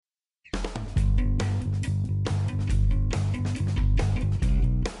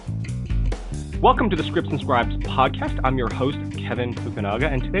Welcome to the Scripts and Scribes podcast. I'm your host, Kevin Fukunaga,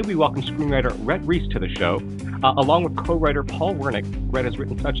 and today we welcome screenwriter Rhett Reese to the show. Along with co-writer Paul Wernick, Rhett has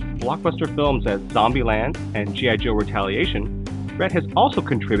written such blockbuster films as Zombieland and G.I. Joe Retaliation. Rhett has also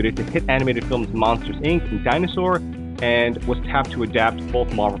contributed to hit animated films Monsters, Inc. and Dinosaur, and was tapped to adapt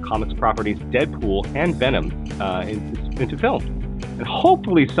both Marvel Comics properties Deadpool and Venom into film. And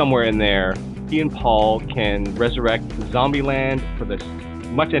hopefully somewhere in there, he and Paul can resurrect Zombieland for this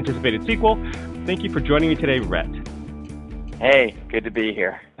much-anticipated sequel. Thank you for joining me today, Rhett. Hey, good to be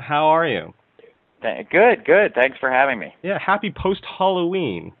here. How are you? Good. Thanks for having me. Yeah, happy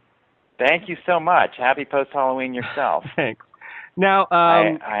post-Halloween. Thank you so much. Happy post-Halloween yourself. Thanks. Now,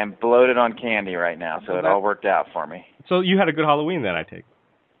 I am bloated on candy right now, so it all worked out for me. So you had a good Halloween then, I take.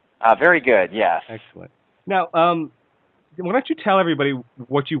 Very good, yes. Excellent. Now, why don't you tell everybody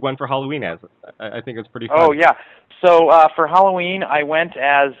what you went for Halloween as? I think it's pretty fun. Oh, yeah. So for Halloween, I went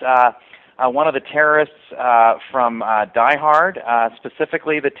as one of the terrorists from Die Hard,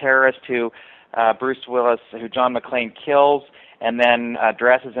 specifically the terrorist who Bruce Willis, who John McClane kills, and then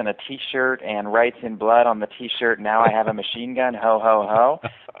dresses in a T-shirt and writes in blood on the T-shirt, "Now I have a machine gun, ho, ho,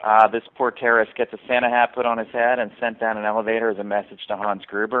 ho." This poor terrorist gets a Santa hat put on his head and sent down an elevator as a message to Hans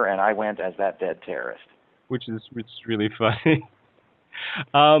Gruber, and I went as that dead terrorist. Which is really funny.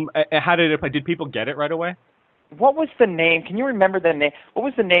 How did people get it right away? What was the name? Can you remember the name? What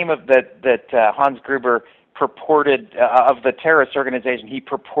was the name of that Hans Gruber purported of the terrorist organization he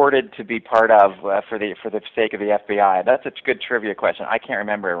purported to be part of for the sake of the FBI? That's a good trivia question. I can't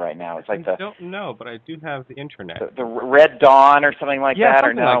remember it right now. It's like I don't know, but I do have the internet. The Red Dawn or something like that,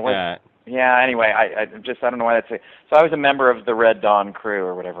 something or no? Like that. Yeah. Anyway, I don't know why that's. So I was a member of the Red Dawn crew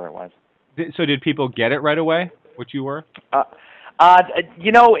or whatever it was. So did people get it right away? What you were?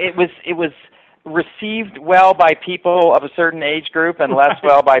 It was received well by people of a certain age group and less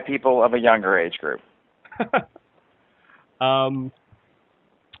well by people of a younger age group.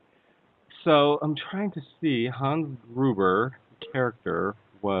 So I'm trying to see. Hans Gruber character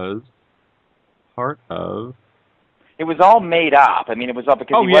was part of. It was all made up. I mean, it was all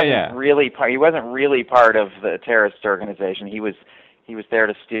because he wasn't really part of the terrorist organization. He was there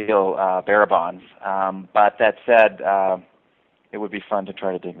to steal bearer bonds. But that said, it would be fun to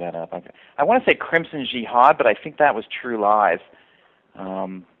try to dig that up. I want to say Crimson Jihad, but I think that was True Lies.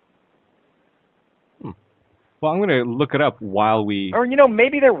 Well, I'm going to look it up while we... Or,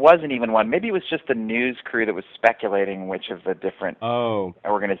 maybe there wasn't even one. Maybe it was just the news crew that was speculating which of the different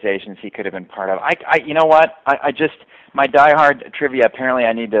organizations he could have been part of. You know what? My Die Hard trivia, apparently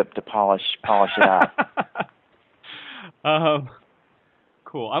I need to polish it up.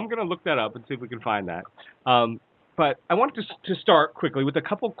 Cool. I'm going to look that up and see if we can find that. But I wanted to start quickly with a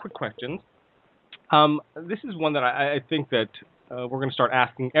couple quick questions. This is one that I think that we're going to start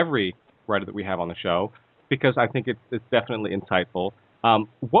asking every writer that we have on the show, because I think it's definitely insightful.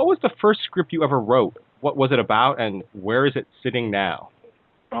 What was the first script you ever wrote? What was it about, and where is it sitting now?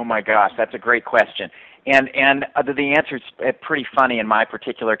 Oh my gosh, that's a great question. And the answer is pretty funny in my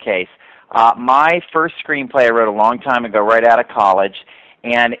particular case. My first screenplay I wrote a long time ago, right out of college,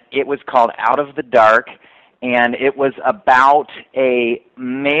 and it was called Out of the Dark, and it was about a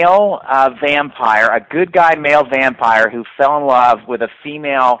male vampire, a good guy male vampire who fell in love with a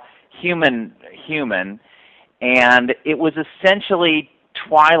female human, and it was essentially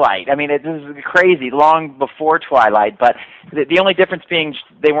Twilight. I mean, this is crazy, long before Twilight, but the only difference being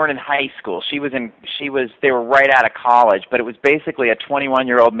they weren't in high school. They were right out of college, but it was basically a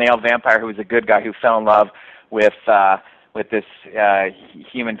 21-year-old male vampire who was a good guy who fell in love with this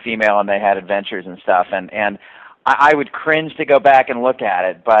human female, and they had adventures and stuff. And I would cringe to go back and look at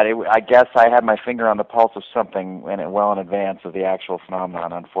it, but I guess I had my finger on the pulse of something well in advance of the actual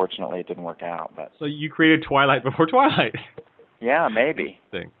phenomenon. Unfortunately, it didn't work out. But so you created Twilight before Twilight? Yeah, maybe.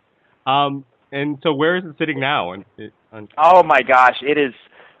 And so where is it sitting now? Oh my gosh, it is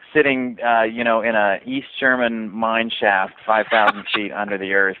sitting, in a East German mine shaft 5,000 feet under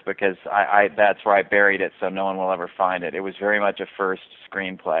the earth, because that's where I buried it, so no one will ever find it. It was very much a first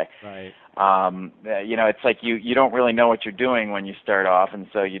screenplay. Right. It's like you don't really know what you're doing when you start off, and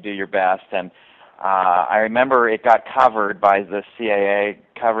so you do your best. And I remember it got covered by the CAA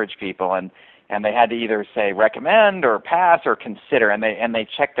coverage people, and they had to either say recommend or pass or consider, and they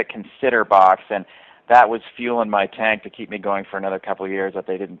checked the consider box, and that was fuel in my tank to keep me going for another couple of years. That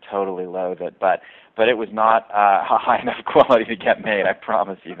they didn't totally loathe it, but it was not high enough quality to get made. I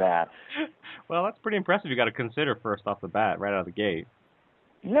promise you that. Well, that's pretty impressive. You got to consider first off the bat, right out of the gate.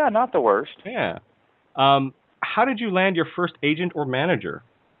 Yeah, not the worst. Yeah. How did you land your first agent or manager?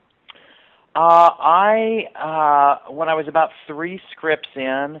 When I was about 3 scripts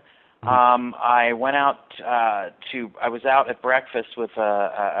in, I went out I was out at breakfast with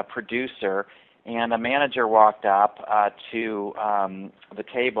a producer, and a manager walked up to the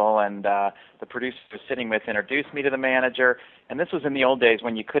table, and the producer was sitting with introduced me to the manager. And this was in the old days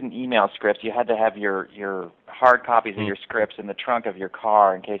when you couldn't email scripts. You had to have your hard copies of your scripts in the trunk of your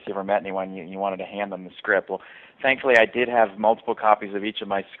car in case you ever met anyone you wanted to hand them the script. Well, thankfully I did have multiple copies of each of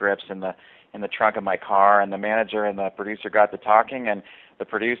my scripts in the trunk of my car, and the manager and the producer got to talking, and the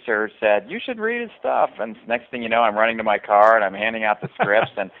producer said, "You should read his stuff." And next thing you know, I'm running to my car and I'm handing out the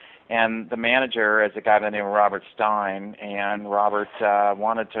scripts, and the manager is a guy by the name of Robert Stein, and Robert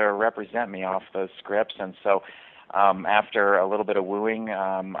wanted to represent me off those scripts, and so after a little bit of wooing,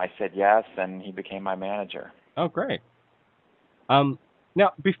 I said yes, and he became my manager. Oh, great.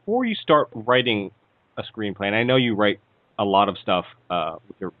 Now, before you start writing a screenplay, and I know you write a lot of stuff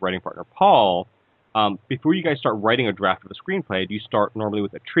with your writing partner, Paul, before you guys start writing a draft of a screenplay, do you start normally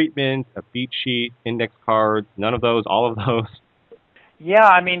with a treatment, a beat sheet, index cards, none of those, all of those? Yeah,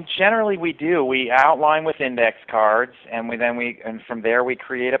 I mean, generally we do. We outline with index cards, and from there we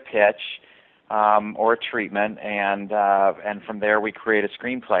create a pitch or a treatment, and from there we create a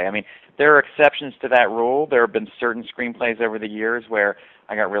screenplay. I mean, there are exceptions to that rule. There have been certain screenplays over the years where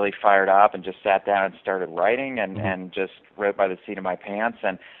I got really fired up and just sat down and started writing and just wrote by the seat of my pants,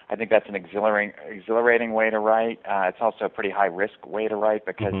 and I think that's an exhilarating way to write. It's also a pretty high-risk way to write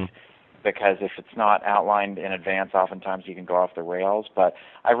because if it's not outlined in advance, oftentimes you can go off the rails. But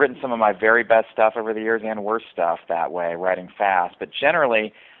I've written some of my very best stuff over the years and worst stuff that way, writing fast. But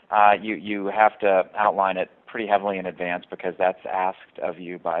generally, you have to outline it pretty heavily in advance because that's asked of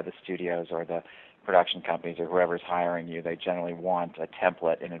you by the studios or the production companies or whoever's hiring you. They generally want a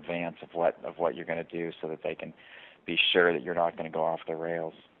template in advance of what you're going to do so that they can be sure that you're not going to go off the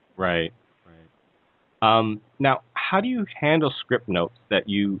rails. Right. Now, how do you handle script notes that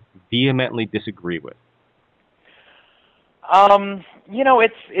you vehemently disagree with?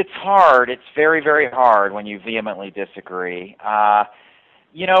 It's hard. It's very, very hard when you vehemently disagree.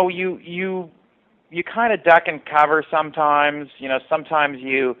 You kind of duck and cover sometimes. Sometimes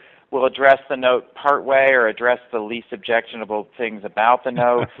you will address the note partway or address the least objectionable things about the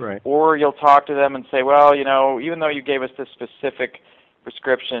note. Right. Or you'll talk to them and say, well, even though you gave us this specific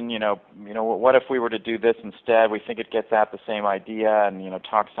prescription, what if we were to do this instead? We think it gets at the same idea, and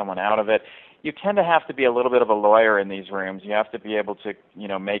talk someone out of it. You tend to have to be a little bit of a lawyer in these rooms. You have to be able to,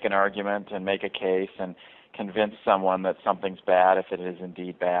 make an argument and make a case and convince someone that something's bad if it is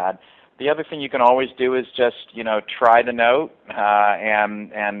indeed bad. The other thing you can always do is just, try the note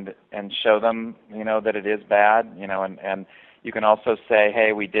and show them, that it is bad, and you can also say,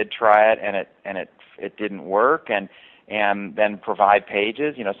 hey, we did try it and it didn't work, and then provide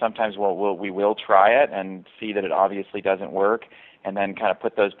pages. Sometimes we will try it and see that it obviously doesn't work, and then kind of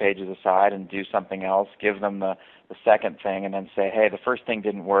put those pages aside and do something else, give them the second thing, and then say, hey, the first thing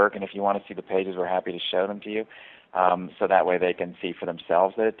didn't work, and if you want to see the pages, we're happy to show them to you, so that way they can see for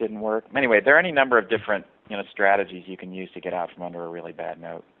themselves that it didn't work. Anyway, there are any number of different strategies you can use to get out from under a really bad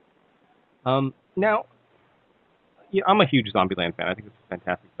note. Now, I'm a huge Zombieland fan. I think it's a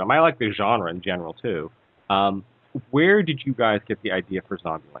fantastic film. I like the genre in general, too. Where did you guys get the idea for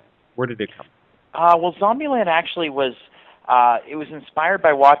Zombieland? Where did it come from? Well, Zombieland actually was it was inspired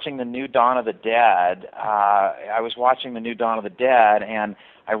by watching the new Dawn of the Dead. I was watching the new Dawn of the Dead, and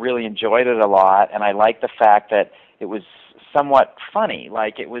I really enjoyed it a lot, and I liked the fact that it was somewhat funny.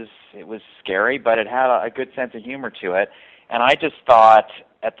 Like, it was scary, but it had a good sense of humor to it. And I just thought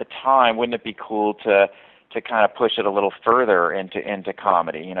at the time, wouldn't it be cool to kind of push it a little further into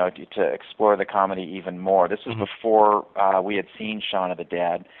comedy, to explore the comedy even more. This was before we had seen Shaun of the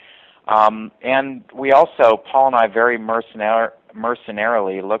Dead. And we also, Paul and I, very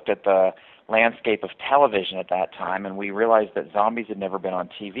mercenarily looked at the landscape of television at that time, and we realized that zombies had never been on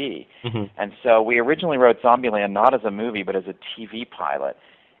TV. And so we originally wrote Zombieland not as a movie, but as a TV pilot.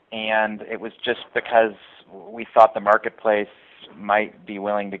 And it was just because we thought the marketplace might be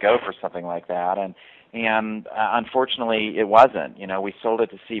willing to go for something like that. And unfortunately, it wasn't. We sold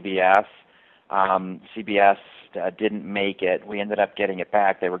it to CBS. CBS didn't make it. We ended up getting it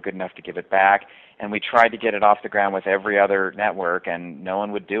back. They were good enough to give it back. And we tried to get it off the ground with every other network, and no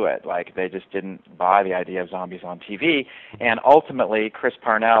one would do it. Like, they just didn't buy the idea of zombies on TV. And ultimately, Chris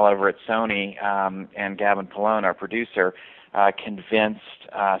Parnell over at Sony and Gavin Polone, our producer, convinced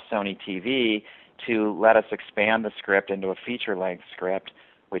Sony TV to let us expand the script into a feature-length script,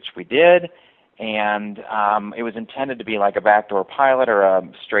 which we did. And it was intended to be like a backdoor pilot or a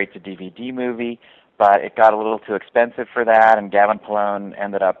straight-to-DVD movie, but it got a little too expensive for that, and Gavin Polone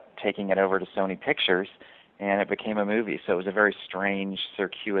ended up taking it over to Sony Pictures and it became a movie. So it was a very strange,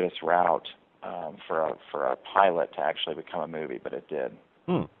 circuitous route for a pilot to actually become a movie, but it did.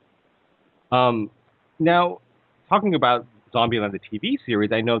 Now, talking about Zombieland, the TV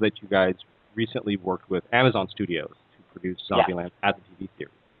series, I know that you guys recently worked with Amazon Studios to produce Zombieland as a TV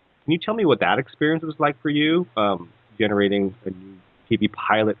series. Can you tell me what that experience was like for you, generating a new TV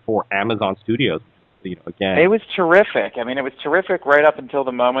pilot for Amazon Studios? You know, again, it was terrific. I mean, it was terrific right up until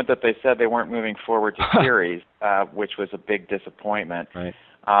the moment that they said they weren't moving forward to series, which was a big disappointment. Right.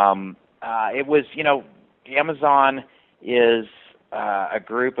 It was, you know, Amazon is a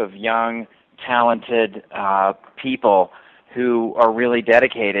group of young, talented people who are really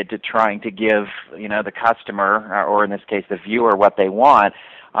dedicated to trying to give, you know, the customer, or in this case the viewer, what they want.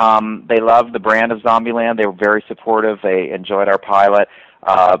 They love the brand of Zombieland. They were very supportive. They enjoyed our pilot.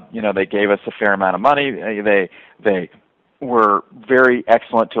 You know, they gave us a fair amount of money. They were very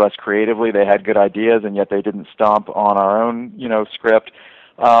excellent to us creatively. They had good ideas, and yet they didn't stomp on our own, you know, script.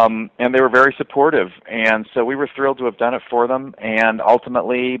 And they were very supportive, and so we were thrilled to have done it for them. And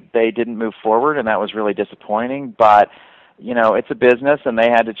ultimately, they didn't move forward, and that was really disappointing. But you know, it's a business, and they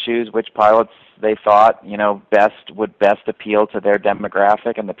had to choose which pilots they thought, you know, would best appeal to their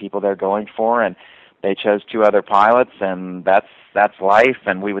demographic and the people they're going for. And they chose two other pilots, and that's life.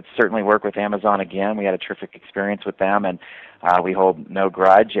 And we would certainly work with Amazon again. We had a terrific experience with them, and we hold no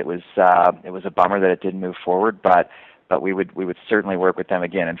grudge. It was a bummer that it didn't move forward, but we would certainly work with them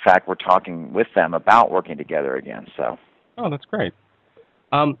again. In fact, we're talking with them about working together again. So. Oh, that's great.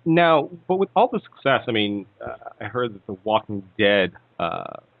 Now, but with all the success, I mean, I heard that the Walking Dead,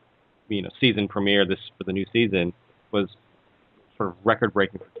 you know, season premiere for the new season was sort of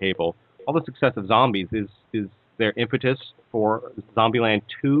record-breaking for cable. All the success of Zombies, is there impetus for Zombieland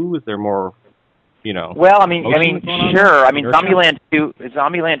 2? Is there more, you know? Well, I mean, sure. I mean, Zombieland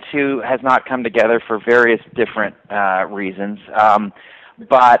 2 has not come together for various different reasons.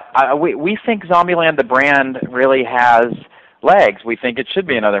 But we think Zombieland, the brand, really has legs. We think it should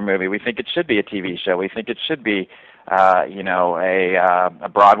be another movie. We think it should be a TV show. We think it should be, you know, a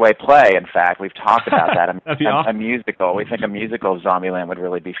Broadway play. In fact, we've talked about that. A musical. We think a musical of Zombieland would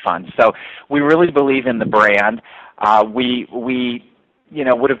really be fun. So we really believe in the brand. We you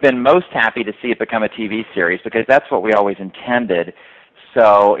know, would have been most happy to see it become a TV series because that's what we always intended.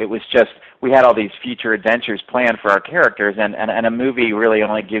 So it was just, we had all these future adventures planned for our characters, and a movie really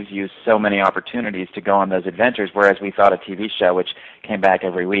only gives you so many opportunities to go on those adventures, whereas we thought a TV show, which came back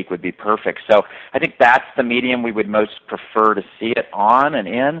every week, would be perfect. So I think that's the medium we would most prefer to see it on and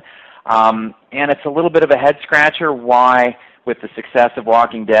in. And it's a little bit of a head-scratcher why, with the success of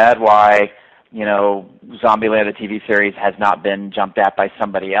Walking Dead, why, you know, Zombieland, the TV series, has not been jumped at by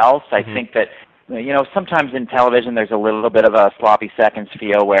somebody else. I think that, you know, sometimes in television there's a little bit of a sloppy seconds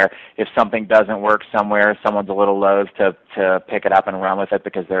feel where if something doesn't work somewhere, someone's a little loath to pick it up and run with it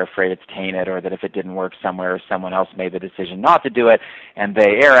because they're afraid it's tainted, or that if it didn't work somewhere, someone else made the decision not to do it and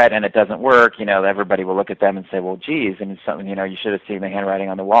they air it and it doesn't work, you know, everybody will look at them and say, well, geez, and it's something, you know, you should have seen the handwriting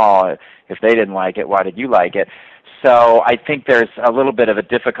on the wall. If they didn't like it, why did you like it? So I think there's a little bit of a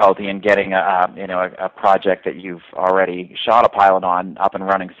difficulty in getting a project that you've already shot a pilot on up and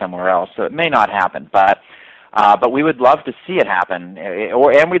running somewhere else. So it may not happen, but we would love to see it happen,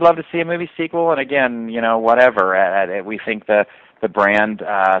 and we'd love to see a movie sequel. And again, you know, whatever. We think the brand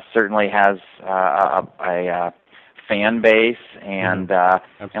certainly has a fan base, and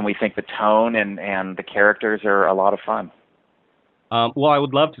we think the tone and the characters are a lot of fun. Well, I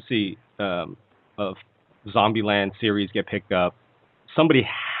would love to see a Zombieland series get picked up. Somebody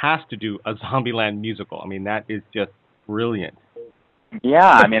has to do a Zombieland musical. I mean, that is just brilliant. Yeah,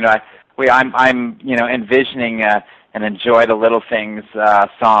 I mean, I'm you know, envisioning an Enjoy the Little Things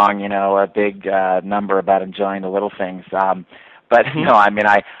song, you know, a big number about enjoying the little things. But no, I mean,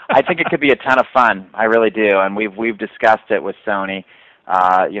 I think it could be a ton of fun. I really do, and we've discussed it with Sony.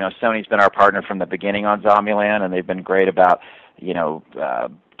 You know, Sony's been our partner from the beginning on Zombieland, and they've been great about, you know,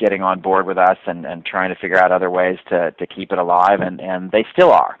 getting on board with us and trying to figure out other ways to keep it alive, and they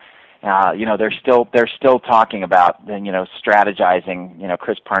still are. You know, they're still talking about, you know, strategizing. You know,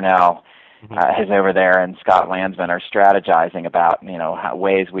 Chris Parnell is over there, and Scott Landsman are strategizing about, you know,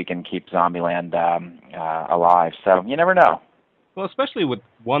 ways we can keep Zombieland alive. So you never know. Well, especially with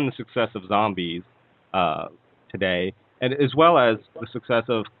the success of Zombies today, and as well as the success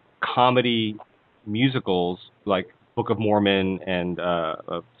of comedy musicals like Book of Mormon and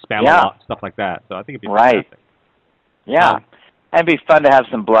Spamalot, stuff like that. So I think it'd be fantastic. Yeah. And it'd be fun to have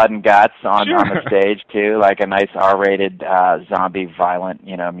some blood and guts on the stage too, like a nice R-rated zombie violent,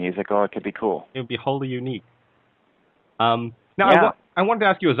 you know, musical. It could be cool. It would be wholly unique. Now, I wanted to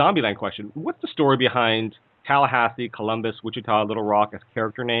ask you a Zombieland question. What's the story behind Tallahassee, Columbus, Wichita, Little Rock as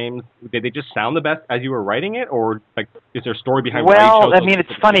character names? Did they just sound the best as you were writing it, or like is there a story behind why you Well, chose I those mean, it's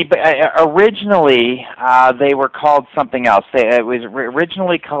specific funny, names? but they were called something else. It was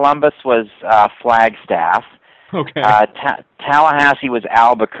originally Columbus was Flagstaff, Okay. Tallahassee was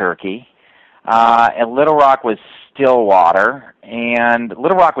Albuquerque, and Little Rock was Stillwater. And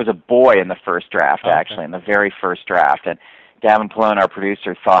Little Rock was a boy in the first draft, Okay. actually, in the very first draft. And Gavin Polone, our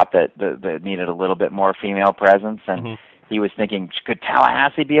producer, thought that that needed a little bit more female presence, and Hmm. he was thinking, could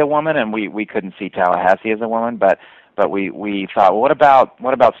Tallahassee be a woman? And we couldn't see Tallahassee as a woman, but we thought, well,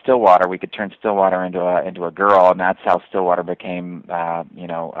 what about Stillwater? We could turn Stillwater into a girl, and that's how Stillwater became a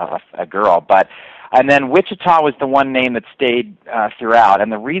girl. But and then Wichita was the one name that stayed throughout,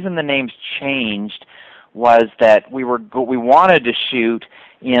 and the reason the names changed was that we wanted to shoot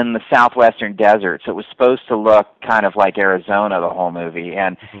in the southwestern desert, so it was supposed to look kind of like Arizona, the whole movie.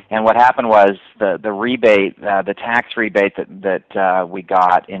 And what happened was the rebate, the tax rebate that we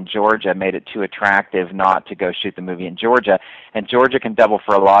got in Georgia made it too attractive not to go shoot the movie in Georgia. And Georgia can double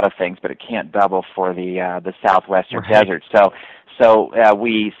for a lot of things, but it can't double for the southwestern Right. desert. So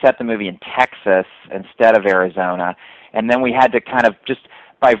we set the movie in Texas instead of Arizona, and then we had to kind of just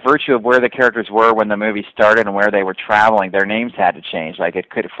by virtue of where the characters were when the movie started and where they were traveling, their names had to change. Like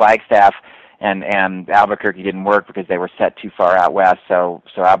Flagstaff and Albuquerque didn't work because they were set too far out west. So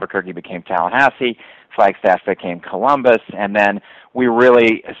Albuquerque became Tallahassee, Flagstaff became Columbus, and then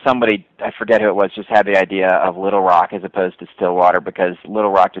somebody, I forget who it was, just had the idea of Little Rock as opposed to Stillwater because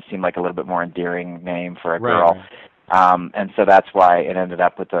Little Rock just seemed like a little bit more endearing name for a girl. Right. And so that's why it ended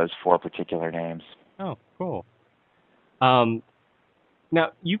up with those four particular names. Oh, cool.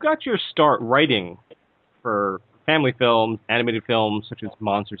 Now, you got your start writing for family films, animated films such as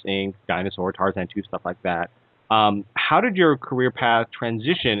Monsters, Inc., Dinosaur, Tarzan 2, stuff like that. How did your career path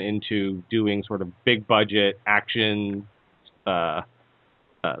transition into doing sort of big budget action,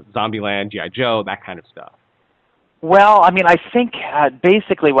 Zombieland, G.I. Joe, that kind of stuff? Well, I mean, I think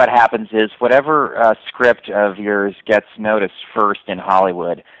basically what happens is whatever script of yours gets noticed first in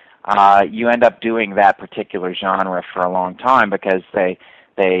Hollywood, you end up doing that particular genre for a long time because they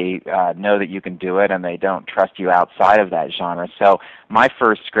know that you can do it and they don't trust you outside of that genre. So my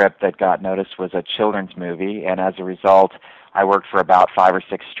first script that got noticed was a children's movie, and as a result, I worked for about 5 or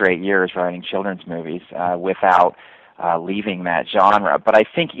 6 straight years writing children's movies without leaving that genre. But I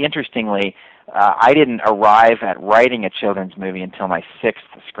think interestingly, I didn't arrive at writing a children's movie until my 6th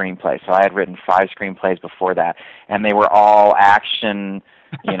screenplay. So I had written 5 screenplays before that, and they were all action.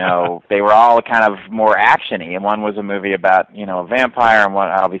 They were all kind of more actiony, and one was a movie about a vampire, and one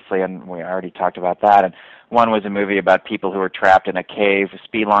obviously, and we already talked about that, and one was a movie about people who were trapped in a cave,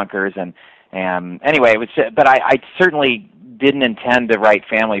 speedlunkers, and anyway, it was. But I certainly didn't intend to write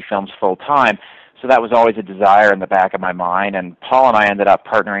family films full time, so that was always a desire in the back of my mind. And Paul and I ended up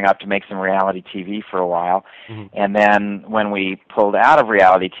partnering up to make some reality TV for a while, and then when we pulled out of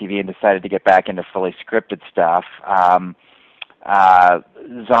reality TV and decided to get back into fully scripted stuff.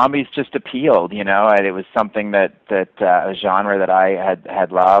 Zombies just appealed, and it was something that a genre that I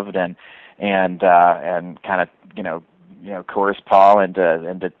had loved and kind of coerced Paul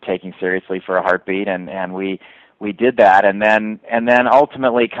into taking seriously for a heartbeat, and we did that, and then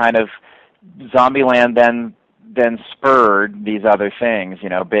ultimately kind of Zombieland then spurred these other things,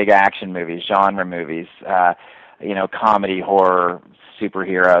 big action movies, genre movies, comedy, horror,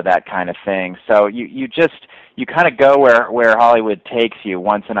 superhero, that kind of thing. So you kind of go where Hollywood takes you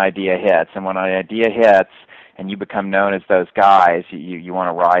once an idea hits, and when an idea hits and you become known as those guys, you want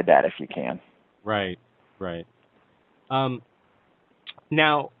to ride that if you can. Right.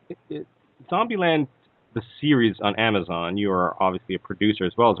 Now, Zombieland, the series on Amazon, you are obviously a producer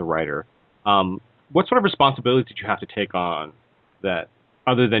as well as a writer. What sort of responsibilities did you have to take on that,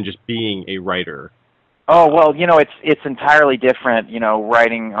 other than just being a writer? Oh, well, it's entirely different,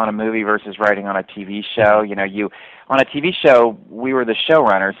 writing on a movie versus writing on a TV show. On a TV show, we were the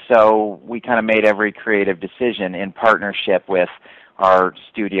showrunners, so we kind of made every creative decision in partnership with our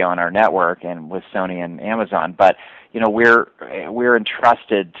studio and our network and with Sony and Amazon. But, we're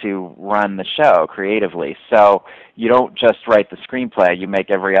entrusted to run the show creatively. So you don't just write the screenplay, you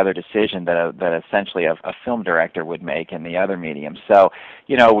make every other decision that essentially a film director would make in the other medium. So,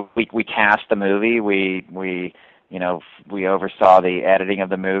 we cast the movie, we oversaw the editing of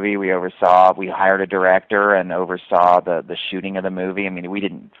the movie, we hired a director and oversaw the shooting of the movie. I mean, we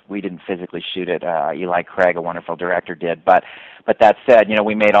didn't physically shoot it. Eli Craig, a wonderful director, did. But that said,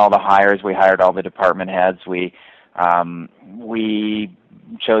 we made all the hires, we hired all the department heads, we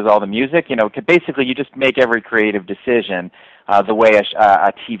chose all the music. Basically you just make every creative decision the way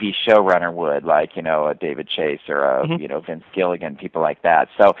a TV showrunner would, like a David Chase or Vince Gilligan, people like that.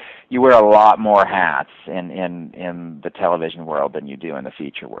 So you wear a lot more hats in the television world than you do in the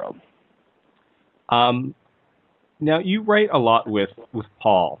feature world. Now you write a lot with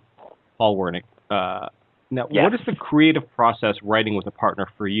Paul Wernick. Now, Yes. What is the creative process writing with a partner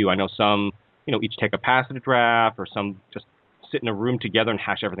for you? I know some, each take a pass at a draft, or some just sit in a room together and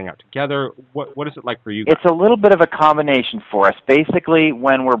hash everything out together. What is it like for you guys? It's a little bit of a combination for us. Basically,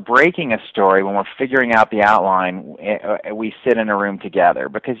 when we're breaking a story, when we're figuring out the outline, we sit in a room together,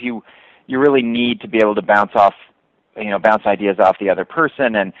 because you really need to be able to bounce ideas off the other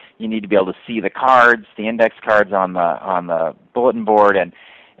person, and you need to be able to see the cards, the index cards on the bulletin board,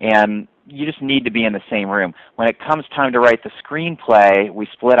 and you just need to be in the same room. When it comes time to write the screenplay, we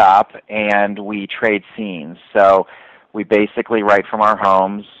split up and we trade scenes. So we basically write from our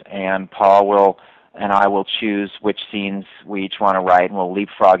homes, and Paul and I will choose which scenes we each want to write, and we'll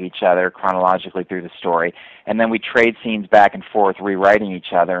leapfrog each other chronologically through the story. And then we trade scenes back and forth, rewriting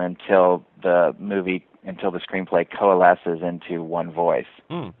each other until the screenplay coalesces into one voice.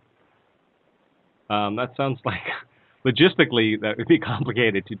 That sounds like logistically that would be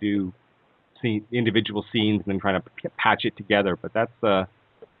complicated to do individual scenes and then trying to patch it together. But that's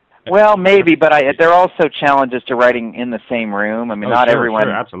well, maybe, but there are also challenges to writing in the same room. I mean, not everyone.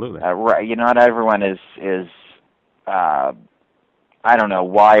 Sure, absolutely. Not everyone is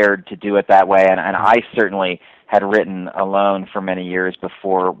wired to do it that way. And I certainly had written alone for many years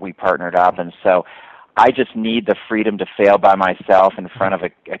before we partnered up, and so I just need the freedom to fail by myself in front of a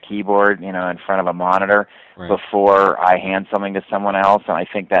keyboard, in front of a monitor, right, before I hand something to someone else. And I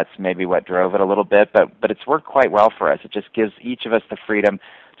think that's maybe what drove it a little bit, but it's worked quite well for us. It just gives each of us the freedom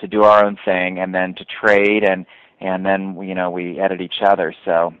to do our own thing, and then to trade, and then we edit each other.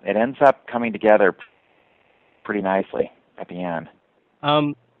 So it ends up coming together pretty nicely at the end.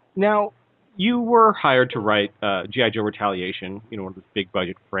 Now, you were hired to write G.I. Joe Retaliation, one of those big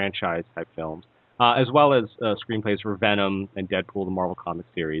budget franchise type films, as well as screenplays for Venom and Deadpool, the Marvel Comics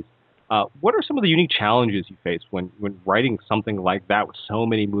series. What are some of the unique challenges you face when writing something like that with so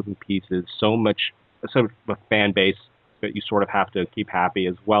many moving pieces, so of a fan base that you sort of have to keep happy,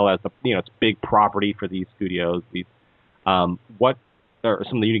 as well as it's a big property for these studios? What are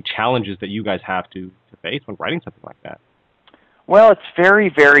some of the unique challenges that you guys have to face when writing something like that? Well, it's very,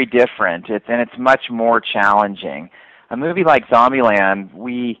 very different. It's much more challenging. A movie like Zombieland,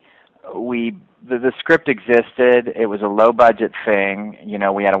 the script existed. It was a low-budget thing.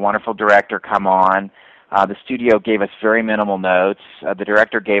 We had a wonderful director come on. The studio gave us very minimal notes. The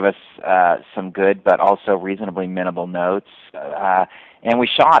director gave us some good but also reasonably minimal notes, and we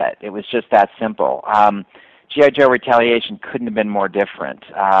shot it. It was just that simple. G.I. Joe Retaliation couldn't have been more different.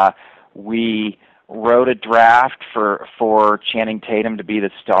 We wrote a draft for Channing Tatum to be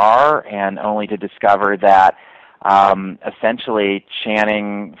the star, and only to discover that essentially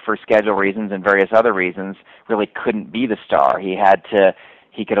Channing, for schedule reasons and various other reasons, really couldn't be the star.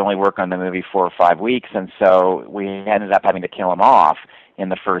 He could only work on the movie 4 or 5 weeks, and so we ended up having to kill him off in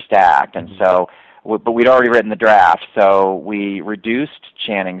the first act. And so, but we'd already written the draft, so we reduced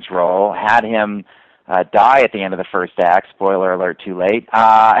Channing's role, had him die at the end of the first act. Spoiler alert, too late.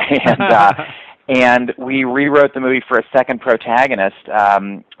 And we rewrote the movie for a second protagonist,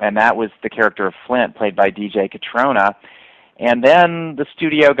 and that was the character of Flint, played by DJ Catrona. And then the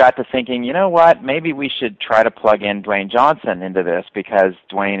studio got to thinking, you know what, maybe we should try to plug in Dwayne Johnson into this, because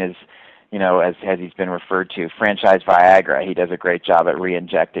Dwayne is, as he's been referred to, franchise Viagra. He does a great job at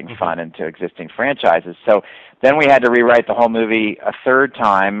re-injecting fun into existing franchises. So then we had to rewrite the whole movie a third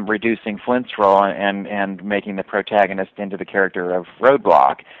time, reducing Flint's role and making the protagonist into the character of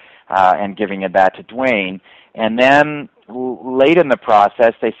Roadblock, and giving that to Dwayne. And then late in the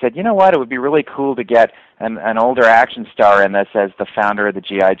process, they said, you know what, it would be really cool to get an older action star in this as the founder of the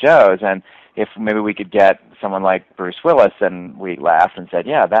G.I. Joes, and if maybe we could get someone like Bruce Willis. And we laughed and said,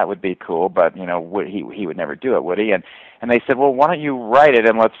 yeah, that would be cool, but he would never do it, would he? And they said, well, why don't you write it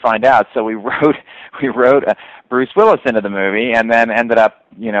and let's find out. So we wrote Bruce Willis into the movie, and then ended up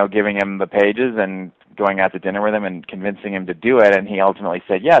giving him the pages and going out to dinner with him and convincing him to do it, and he ultimately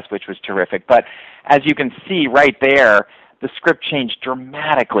said yes, which was terrific. But as you can see right there, the script changed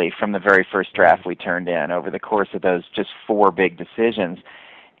dramatically from the very first draft we turned in over the course of those just 4 big decisions.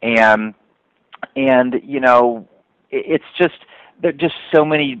 And it's just, there are just so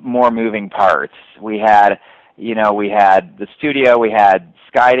many more moving parts. We had the studio, we had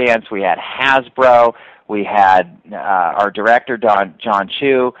Skydance, we had Hasbro, we had our director John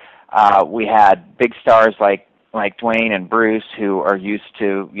Chu, we had big stars like like Dwayne and Bruce, who are used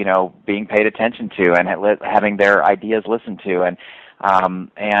to, being paid attention to and having their ideas listened to, and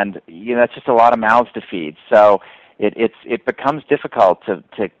it's just a lot of mouths to feed. So it becomes difficult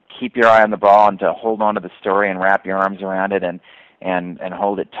to keep your eye on the ball and to hold on to the story and wrap your arms around it and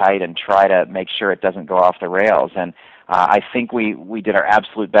hold it tight and try to make sure it doesn't go off the rails. And I think we did our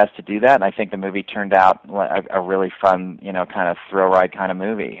absolute best to do that, and I think the movie turned out a really fun, kind of thrill ride kind of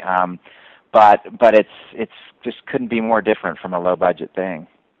movie. But it's just couldn't be more different from a low budget thing.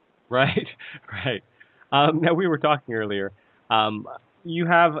 Right, right. Now we were talking earlier. You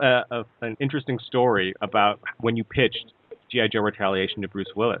have an interesting story about when you pitched G.I. Joe Retaliation to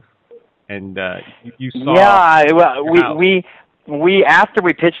Bruce Willis, and you saw. Yeah, well, we after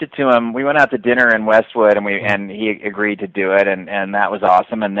we pitched it to him, we went out to dinner in Westwood, and he agreed to do it, and that was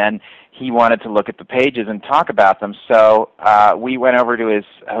awesome. And then he wanted to look at the pages and talk about them, so we went over to his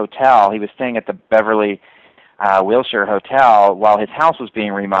hotel. He was staying at the Beverly Wilshire Hotel while his house was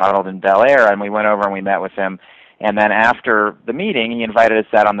being remodeled in Bel Air, and we went over and we met with him. And then after the meeting, he invited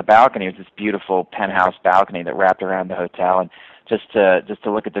us out on the balcony. It was this beautiful penthouse balcony that wrapped around the hotel, and just to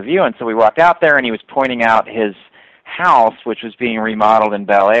look at the view. And so we walked out there, and he was pointing out his house, which was being remodeled in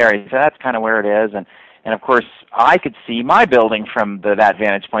Bel Air. He said, "That's kind of where it is." And of course, I could see my building from that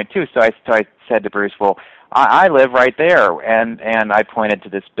vantage point too. So I said to Bruce, "Well, I live right there," and I pointed to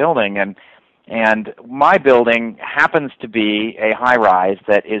this building, and my building happens to be a high-rise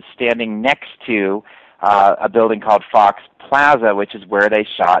that is standing next to a building called Fox Plaza, which is where they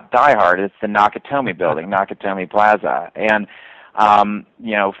shot Die Hard. It's the Nakatomi building, Nakatomi Plaza, and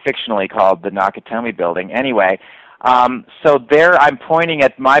fictionally called the Nakatomi building. Anyway, so there I'm pointing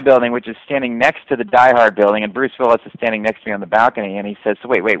at my building, which is standing next to the Die Hard building, and Bruce Willis is standing next to me on the balcony, and he says, "So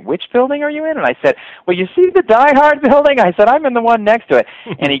wait, which building are you in?" And I said, "Well, you see the Die Hard building?" I said, "I'm in the one next to it."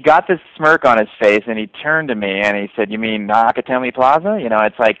 And he got this smirk on his face, and he turned to me, and he said, "You mean Nakatomi Plaza?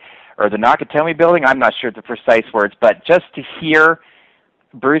 It's like, or the Nakatomi building?" I'm not sure the precise words, but just to hear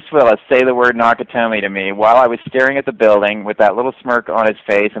Bruce Willis say the word Nakatomi to me while I was staring at the building with that little smirk on his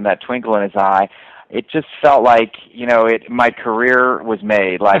face and that twinkle in his eye, it just felt like, my career was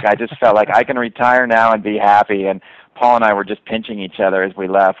made. Like, I just felt like I can retire now and be happy. And Paul and I were just pinching each other as we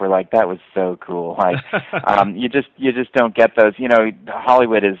left. We're like, that was so cool. Like, you just don't get those.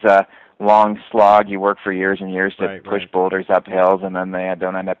 Hollywood is a long slog. You work for years and years to push boulders up hills, and then they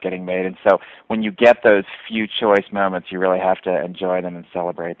don't end up getting made. And so when you get those few choice moments, you really have to enjoy them and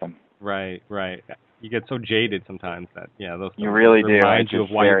celebrate them. Right, right. You get so jaded sometimes that those you really do. Remind you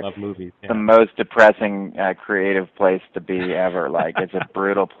of why you love movies. Yeah. The most depressing creative place to be ever. Like, it's a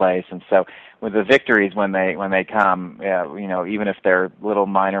brutal place, and so with the victories when they come, even if they're little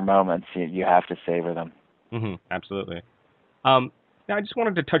minor moments, you have to savor them. Mm-hmm, absolutely. Now I just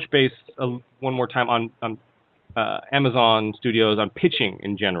wanted to touch base one more time on Amazon Studios, on pitching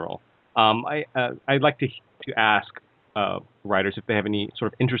in general. I'd like to ask writers if they have any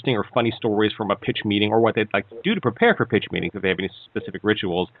sort of interesting or funny stories from a pitch meeting, or what they'd like to do to prepare for pitch meetings, if they have any specific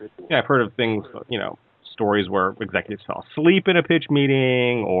rituals. I've heard of things, stories where executives fell asleep in a pitch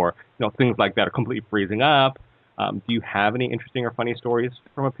meeting, or things like that, are completely freezing up. Do you have any interesting or funny stories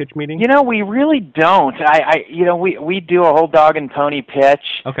from a pitch meeting? We really don't. We do a whole dog and pony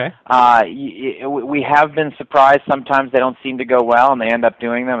pitch. Okay. We have been surprised. Sometimes they don't seem to go well, and they end up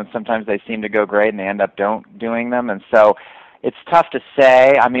doing them, and sometimes they seem to go great, and they end up doing them. And so it's tough to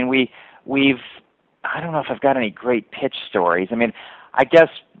say. I mean, we've. I don't know if I've got any great pitch stories. I mean, I guess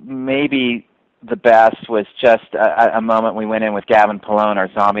maybe the best was just a moment we went in with Gavin Polone, our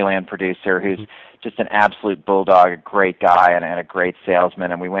Zombieland producer, who's just an absolute bulldog, a great guy, and a great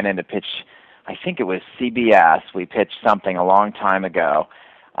salesman. And we went in to pitch, I think it was CBS. We pitched something a long time ago.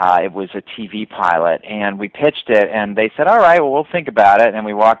 It was a TV pilot, and we pitched it, and they said, "All right, well, we'll think about it." And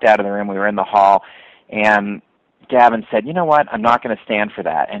we walked out of the room. We were in the hall, and Gavin said, "You know what? I'm not going to stand for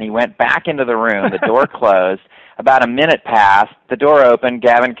that." And he went back into the room. The door closed. About a minute passed. The door opened.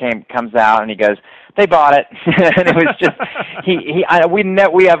 Gavin comes out, and he goes, "They bought it." And it was just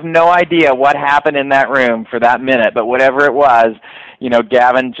we have no idea what happened in that room for that minute, but whatever it was,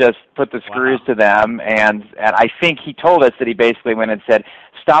 Gavin just put the screws to them, and I think he told us that he basically went and said,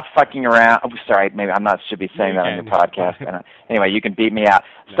 "Stop fucking around." Oh, sorry, maybe should be saying that on the podcast. Anyway, you can beat me out.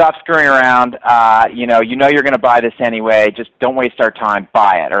 Stop screwing around. You know you're going to buy this anyway. Just don't waste our time.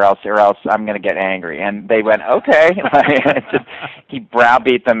 Buy it, or else I'm going to get angry. And they went, "Okay." He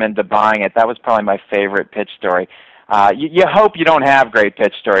browbeat them into buying it. That was probably my favorite pitch story. You hope you don't have great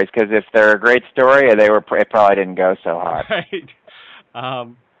pitch stories, because if they're a great story, it probably didn't go so hot. Right.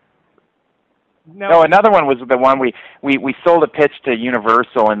 No, another one was the one we sold a pitch to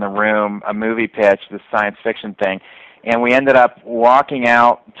Universal in the room, a movie pitch, the science fiction thing, and we ended up walking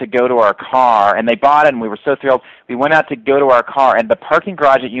out to go to our car, and they bought it, and we were so thrilled. We went out to go to our car, and the parking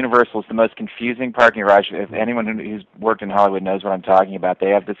garage at Universal is the most confusing parking garage. If anyone who's worked in Hollywood knows what I'm talking about, they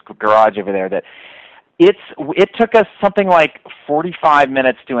have this garage over there that it took us something like 45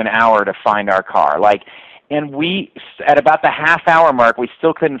 minutes to an hour to find our car. And we, at about the half-hour mark, we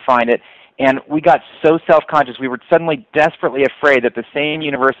still couldn't find it. And we got so self-conscious, we were suddenly desperately afraid that the same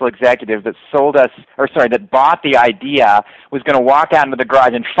Universal executive that that bought the idea was going to walk out into the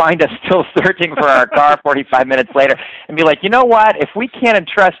garage and find us still searching for our car 45 minutes later and be like, you know what, if we can't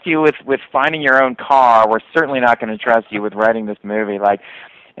entrust you with finding your own car, we're certainly not going to trust you with writing this movie.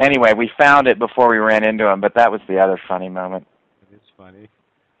 Anyway, we found it before we ran into him, but that was the other funny moment. It is funny.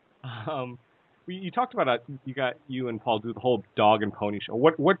 You talked about you and Paul do the whole dog and pony show.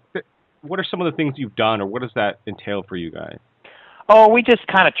 What are some of the things you've done, or what does that entail for you guys? Oh, we just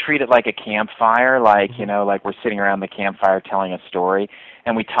kind of treat it like a campfire, like we're sitting around the campfire telling a story,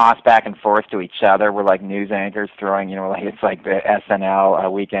 and we toss back and forth to each other. We're like news anchors throwing, it's like the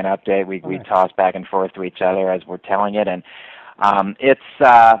SNL Weekend Update. We toss back and forth to each other as we're telling it, and it's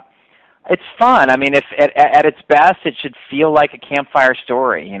fun. I mean, if at its best, it should feel like a campfire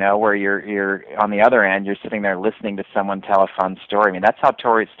story, where you're on the other end, you're sitting there listening to someone tell a fun story. I mean, that's how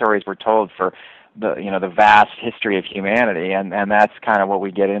stories were told for the vast history of humanity, and that's kind of what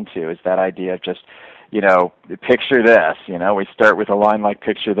we get into, is that idea of just, picture this. We start with a line like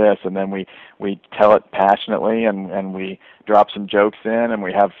 "picture this," and then we tell it passionately, and we drop some jokes in, and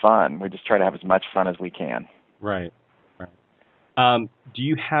we have fun. We just try to have as much fun as we can. Right. Do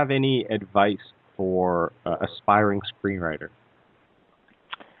you have any advice for aspiring screenwriter?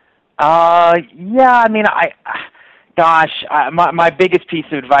 Yeah, I mean, my biggest piece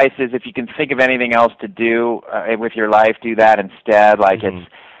of advice is, if you can think of anything else to do with your life, do that instead. It's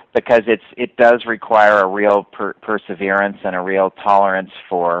because it does require a real perseverance and a real tolerance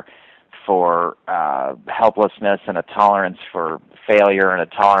for helplessness, and a tolerance for failure, and a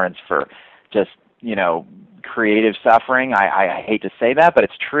tolerance for just creative suffering. I hate to say that, but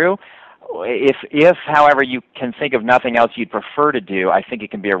it's true. If, however, you can think of nothing else you'd prefer to do, I think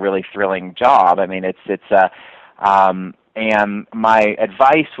it can be a really thrilling job. I mean, and my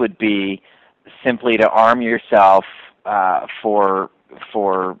advice would be simply to arm yourself for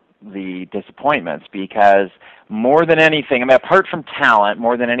the disappointments, because more than anything, I mean, apart from talent,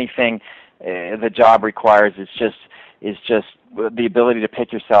 more than anything, the job requires is just the ability to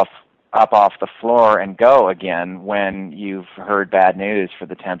pick yourself up off the floor and go again when you've heard bad news for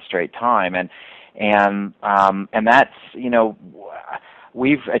the 10th straight time, and that's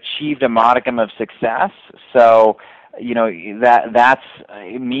we've achieved a modicum of success. So that's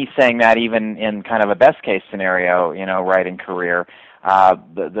me saying that even in kind of a best case scenario, writing career.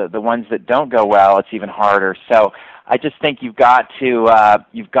 The ones that don't go well, it's even harder. So I just think you've got to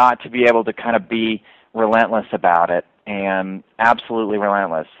be able to kind of be relentless about it. And absolutely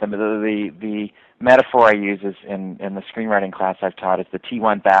relentless. I mean, the metaphor I use is in the screenwriting class I've taught is the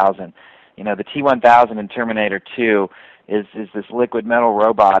T-1000. The T-1000 in Terminator 2 is this liquid metal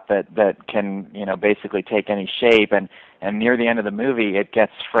robot that can basically take any shape, and near the end of the movie it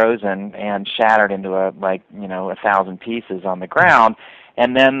gets frozen and shattered into 1,000 pieces on the ground.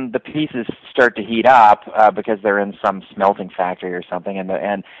 And then the pieces start to heat up because they're in some smelting factory or something,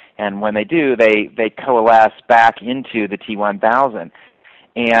 and when they do, they coalesce back into the T-1000.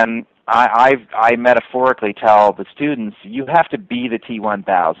 And I metaphorically tell the students, you have to be the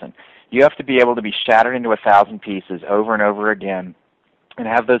T-1000. You have to be able to be shattered into 1,000 pieces over and over again, and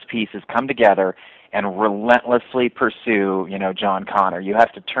have those pieces come together and relentlessly pursue, John Connor. You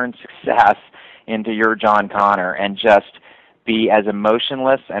have to turn success into your John Connor and just be as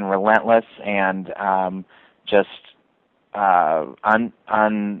emotionless and relentless and I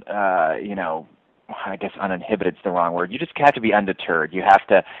guess uninhibited is the wrong word. You just have to be undeterred. You have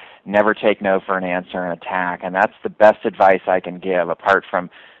to never take no for an answer and attack, and that's the best advice I can give, apart from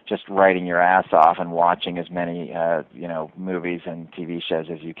just writing your ass off and watching as many movies and TV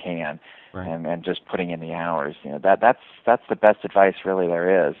shows as you can, right, and just putting in the hours. That's the best advice really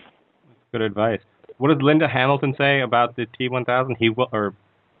there is. Good advice. What does Linda Hamilton say about the T-1000? He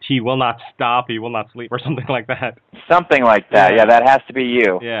will not stop, he will not sleep, or something like that. Something like that. Yeah, that has to be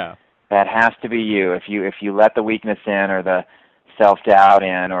you. Yeah. That has to be you. If you let the weakness in, or the self-doubt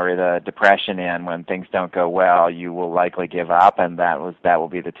in, or the depression in when things don't go well, you will likely give up, and that will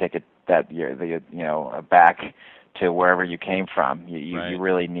be the ticket that you're back to wherever you came from. You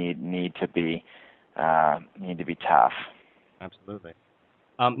really need to be tough. Absolutely.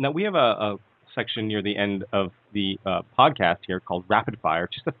 Now we have a section near the end of the podcast here called Rapid Fire.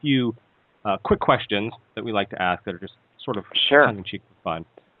 Just a few quick questions that we like to ask that are just sort of tongue-in-cheek for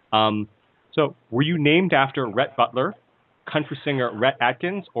fun. So, were you named after Rhett Butler, country singer Rhett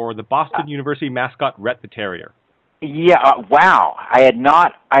Atkins, or the Boston University mascot Rhett the Terrier? Yeah, wow. I have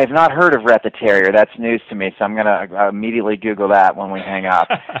not heard of Rhett the Terrier. That's news to me, so I'm going to immediately Google that when we hang up.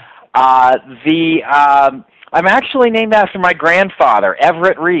 I'm actually named after my grandfather,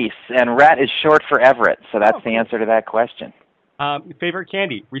 Everett Reese, and Rhett is short for Everett, so that's the answer to that question. Favorite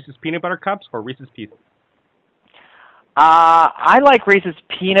candy, Reese's Peanut Butter Cups or Reese's Pieces? I like Reese's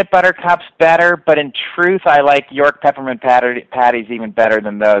Peanut Butter Cups better, but in truth, I like York Peppermint Patties even better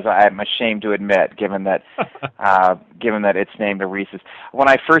than those. I'm ashamed to admit, given that it's named a Reese's. When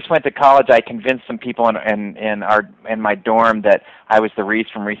I first went to college, I convinced some people in my dorm that I was the Reese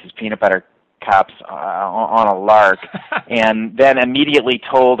from Reese's Peanut Butter Cups on a lark, and then immediately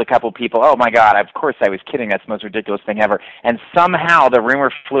told a couple people, "Oh my God, of course I was kidding. That's the most ridiculous thing ever." And somehow the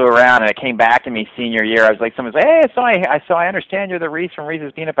rumor flew around, and it came back to me senior year. I was like, someone said, "Hey, so I understand you're the Reese from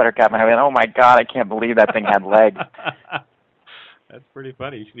Reese's Peanut Butter Cup," and I went, "Oh my God, I can't believe that thing had legs." That's pretty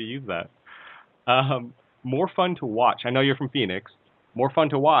funny. You should have used that. More fun to watch. I know you're from Phoenix. More fun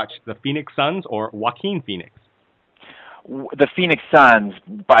to watch, the Phoenix Suns or Joaquin Phoenix? The Phoenix Suns,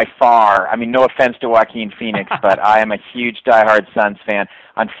 by far. I mean, no offense to Joaquin Phoenix, but I am a huge diehard Suns fan.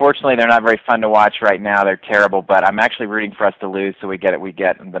 Unfortunately, they're not very fun to watch right now. They're terrible, but I'm actually rooting for us to lose so we get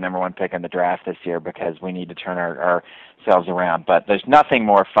the number one pick in the draft this year because we need to turn ourselves around. But there's nothing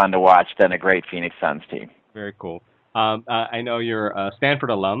more fun to watch than a great Phoenix Suns team. Very cool. I know you're a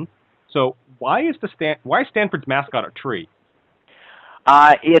Stanford alum. So why is Stanford's mascot a tree?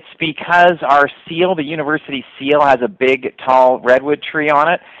 It's because our seal, the university seal, has a big, tall redwood tree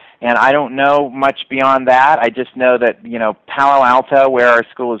on it, and I don't know much beyond that. I just know that, Palo Alto, where our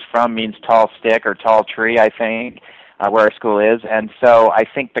school is from, means tall stick or tall tree, I think, where our school is. And so I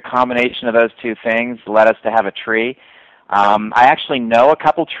think the combination of those two things led us to have a tree. I actually know a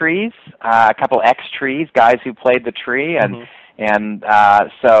couple trees, a couple ex-trees, guys who played the tree, and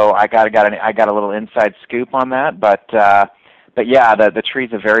so I got a little inside scoop on that, But yeah, the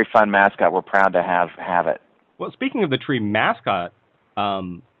tree's a very fun mascot. We're proud to have it. Well, speaking of the tree mascot,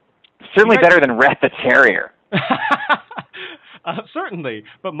 certainly better than Rhett the Terrier. Certainly.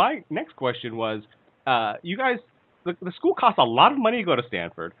 But my next question was, you guys, the school costs a lot of money to go to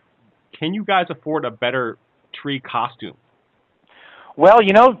Stanford. Can you guys afford a better tree costume? Well,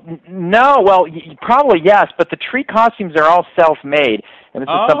 no. Well, probably yes, but the tree costumes are all self-made, and this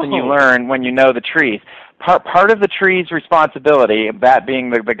is something you learn when you know the trees. Part of the tree's responsibility, that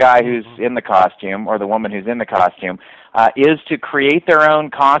being the guy who's in the costume or the woman who's in the costume, is to create their own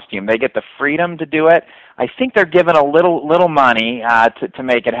costume. They get the freedom to do it. I think they're given a little money to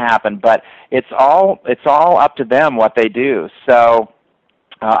make it happen, but it's all up to them what they do. So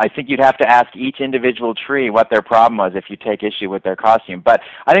I think you'd have to ask each individual tree what their problem was if you take issue with their costume. But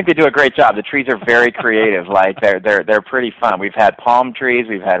I think they do a great job. The trees are very creative. Like they're pretty fun. We've had palm trees,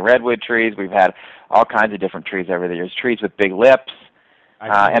 we've had redwood trees, we've had all kinds of different trees over the years. Trees with big lips,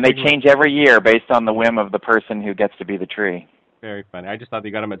 and they change every year based on the whim of the person who gets to be the tree. Very funny. I just thought they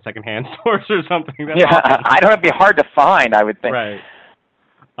got them at secondhand stores or something. That's awesome. I don't know. It'd be hard to find, I would think. Right.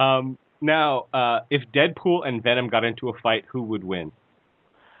 Now, if Deadpool and Venom got into a fight, who would win?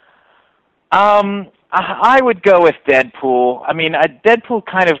 I would go with Deadpool. I mean, Deadpool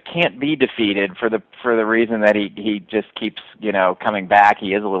kind of can't be defeated for the reason that he just keeps coming back.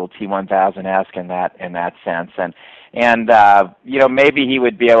 He is a little T-1000-esque in that sense, and maybe he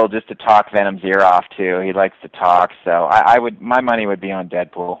would be able just to talk Venom's ear off too. He likes to talk, so my money would be on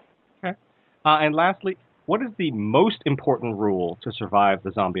Deadpool. Okay. And lastly, what is the most important rule to survive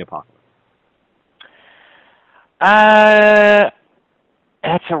the zombie apocalypse?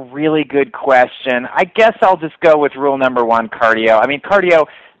 That's a really good question. I guess I'll just go with rule number 1, cardio. I mean, cardio,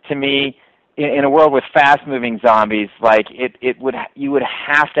 to me, in a world with fast-moving zombies, like you would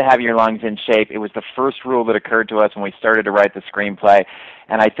have to have your lungs in shape. It was the first rule that occurred to us when we started to write the screenplay,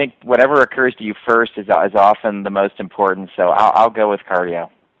 and I think whatever occurs to you first is often the most important. So I'll go with cardio.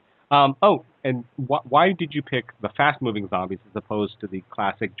 And why did you pick the fast-moving zombies as opposed to the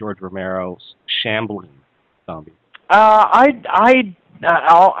classic George Romero shambling zombies? I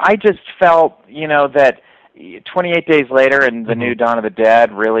just felt, that 28 Days Later and the new Dawn of the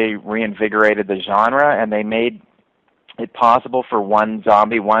Dead really reinvigorated the genre, and they made it possible for one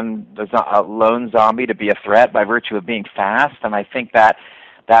lone zombie to be a threat by virtue of being fast, and I think that's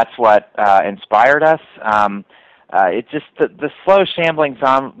what inspired us. it's just the slow shambling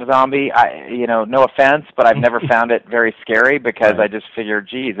zombie. No offense, but I've never found it very scary because I just figure,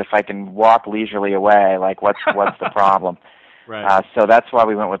 geez, if I can walk leisurely away, like what's the problem? Right. So that's why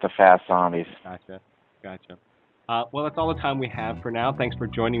we went with the fast zombies. Gotcha. Well, that's all the time we have for now. Thanks for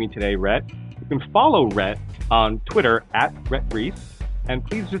joining me today, Rhett. You can follow Rhett on Twitter at Rhett Reese. And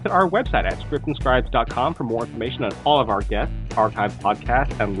please visit our website at scriptandscribes.com for more information on all of our guests, archived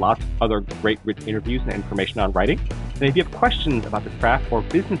podcasts, and lots of other great written interviews and information on writing. And if you have questions about the craft or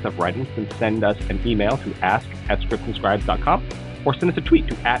business of writing, you can send us an email to ask@scriptandscribes.com or send us a tweet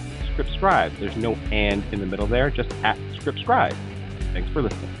to @scriptscribes. There's no and in the middle there, just @scriptscribes. Thanks for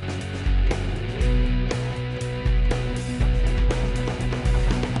listening.